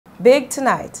Big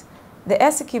tonight, the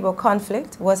ESSEQUIBO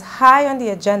conflict was high on the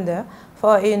agenda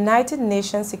for a United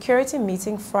Nations security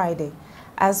meeting Friday,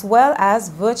 as well as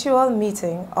virtual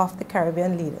meeting of the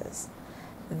Caribbean leaders.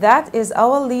 That is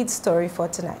our lead story for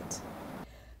tonight.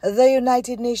 The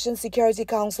United Nations Security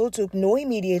Council took no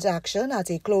immediate action at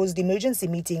a closed emergency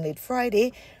meeting late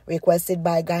Friday, requested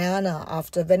by Guyana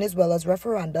after Venezuela's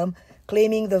referendum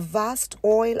claiming the vast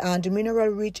oil and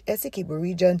mineral-rich ESSEQUIBO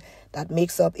region that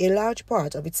makes up a large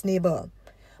part of its neighbor.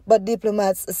 But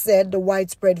diplomats said the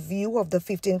widespread view of the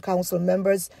 15 council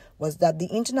members was that the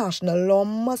international law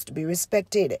must be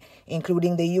respected,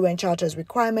 including the UN Charter's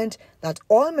requirement that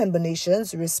all member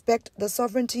nations respect the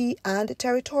sovereignty and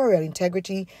territorial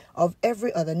integrity of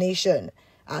every other nation,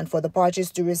 and for the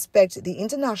parties to respect the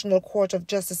International Court of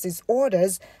Justice's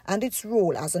orders and its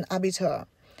role as an arbiter.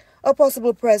 A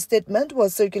possible press statement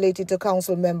was circulated to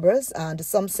council members, and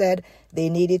some said they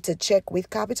needed to check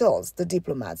with capitals, the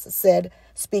diplomats said,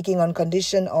 speaking on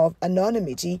condition of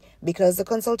anonymity because the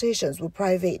consultations were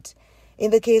private. In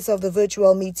the case of the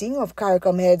virtual meeting of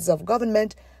CARICOM heads of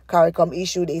government, CARICOM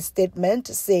issued a statement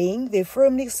saying they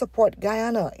firmly support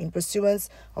Guyana in pursuance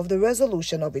of the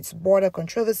resolution of its border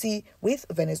controversy with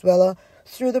Venezuela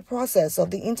through the process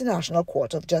of the International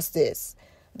Court of Justice.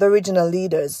 The regional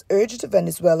leaders urged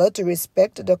Venezuela to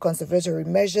respect the conservatory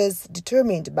measures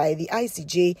determined by the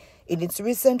ICJ in its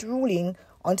recent ruling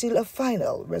until a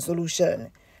final resolution.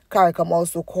 CARICOM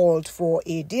also called for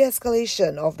a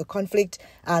de-escalation of the conflict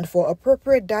and for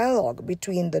appropriate dialogue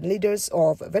between the leaders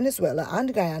of Venezuela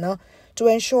and Guyana to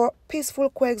ensure peaceful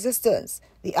coexistence,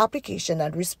 the application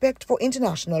and respect for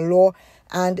international law,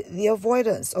 and the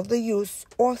avoidance of the use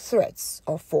or threats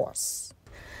of force.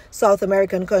 South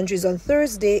American countries on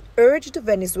Thursday urged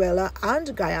Venezuela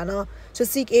and Guyana to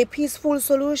seek a peaceful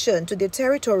solution to the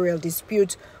territorial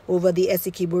dispute over the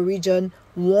ESSEQUIBO region,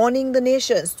 warning the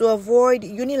nations to avoid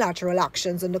unilateral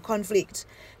actions in the conflict.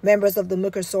 Members of the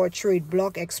Mercosur trade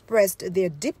bloc expressed their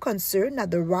deep concern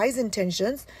at the rise in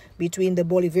tensions between the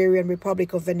Bolivarian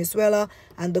Republic of Venezuela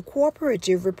and the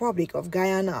Cooperative Republic of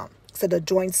Guyana, said a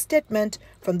joint statement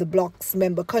from the bloc's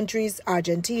member countries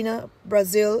Argentina,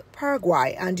 Brazil,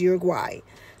 Paraguay, and Uruguay.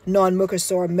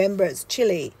 Non-Mercosur members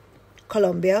Chile,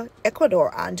 Colombia,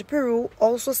 Ecuador, and Peru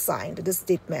also signed the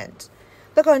statement.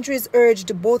 The countries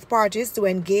urged both parties to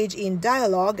engage in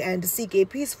dialogue and seek a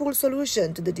peaceful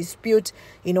solution to the dispute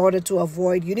in order to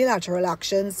avoid unilateral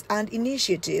actions and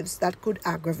initiatives that could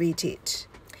aggravate it.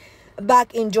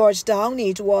 Back in Georgetown,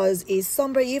 it was a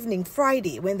somber evening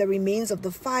Friday when the remains of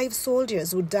the 5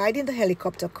 soldiers who died in the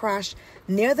helicopter crash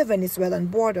near the Venezuelan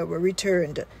border were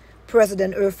returned.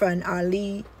 President Irfan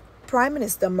Ali, Prime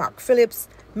Minister Mark Phillips,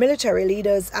 military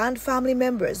leaders and family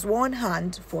members were on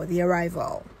hand for the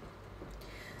arrival.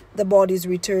 The bodies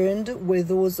returned were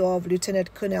those of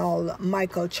Lieutenant Colonel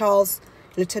Michael Charles,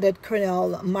 Lieutenant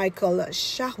Colonel Michael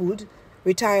Shahood,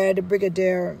 retired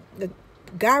Brigadier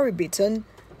Gary Bitton,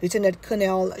 Lieutenant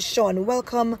Colonel Sean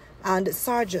Welcome, and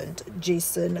Sergeant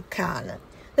Jason Khan.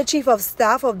 The Chief of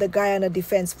Staff of the Guyana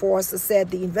Defense Force said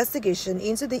the investigation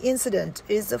into the incident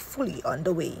is fully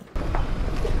underway.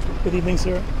 Good evening,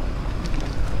 sir.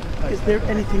 Is there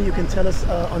anything you can tell us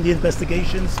on the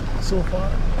investigations so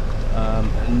far?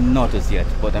 Not as yet,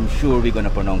 but I'm sure we're going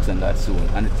to pronounce on that soon.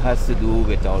 And it has to do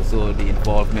with also the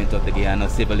involvement of the Guyana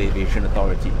Civil Aviation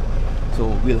Authority. So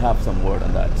we'll have some word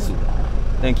on that soon.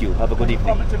 Thank you. Have a good evening.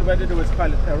 Commented whether there was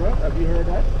pilot error. Have you heard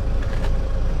that?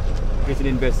 There's an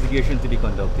investigation to be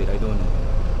conducted. I don't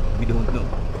know. We don't know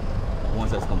once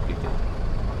that's completed.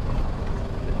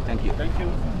 Thank you. Thank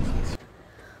you.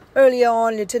 Earlier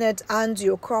on, Lieutenant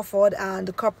Andrew Crawford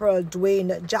and Corporal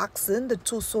Dwayne Jackson, the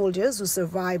 2 soldiers who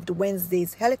survived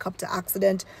Wednesday's helicopter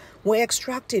accident, were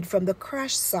extracted from the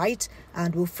crash site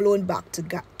and were flown back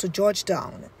to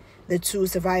Georgetown. The 2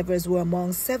 survivors were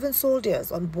among 7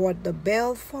 soldiers on board the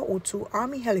Bell 402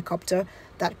 Army helicopter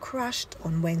that crashed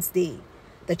on Wednesday.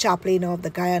 The chaplain of the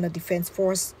Guyana Defense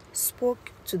Force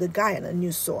spoke to the Guyana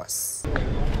news source.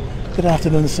 Good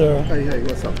afternoon, sir. Hi,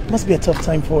 what's up? Must be a tough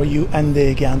time for you and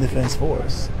the Guyana Defense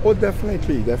Force. Oh,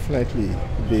 definitely.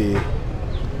 The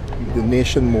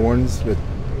nation mourns with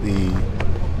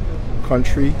the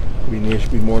country. We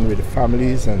mourn with the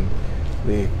families and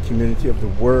the community of the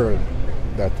world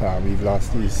that we've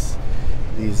lost these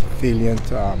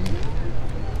valiant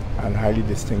and highly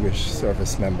distinguished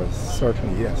service members.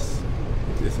 Certainly, yes.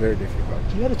 It's very difficult.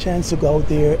 You had a chance to go out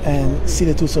there and see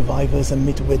the 2 survivors and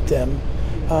meet with them.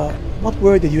 What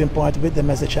word did you impart with them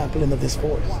as a chaplain of this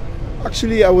force?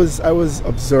 Actually, I was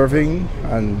observing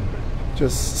and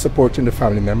just supporting the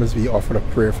family members. We offered a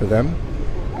prayer for them,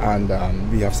 and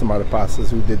we have some other pastors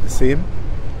who did the same.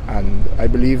 And I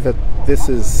believe that this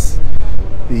is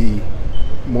the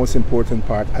most important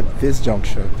part at this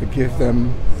juncture, to give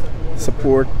them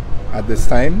support at this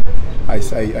time. I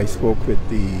spoke with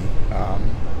the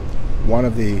one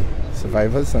of the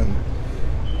survivors, and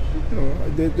you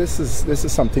know, this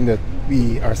is something that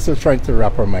we are still trying to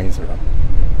wrap our minds around.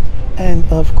 And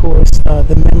of course,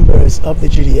 the members of the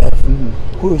GDF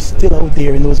who are still out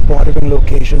there in those bordering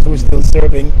locations, who are still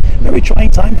serving, very trying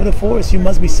time for the force. You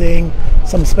must be saying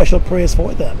some special prayers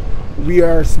for them. We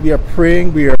are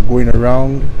praying. We are going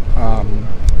around.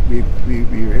 We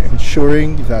are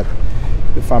ensuring that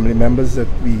the family members that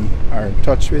we are in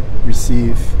touch with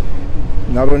receive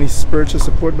not only spiritual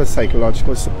support but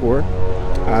psychological support.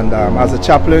 And as a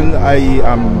chaplain, I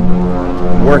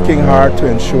am working hard to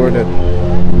ensure that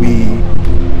we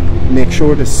make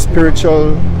sure the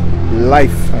spiritual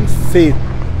life and faith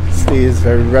stays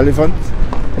very relevant,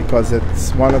 because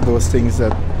it's one of those things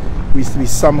that we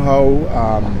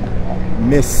somehow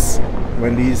miss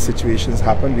when these situations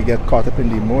happen. We get caught up in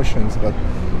the emotions, but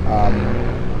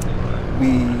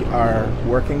we are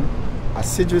working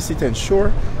assiduously to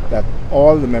ensure that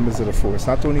all the members of the force,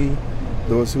 not only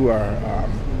those who are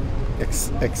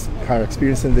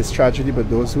experiencing this tragedy, but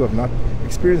those who have not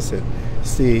experienced it,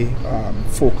 stay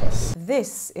focused.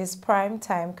 This is Prime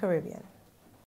Time Caribbean.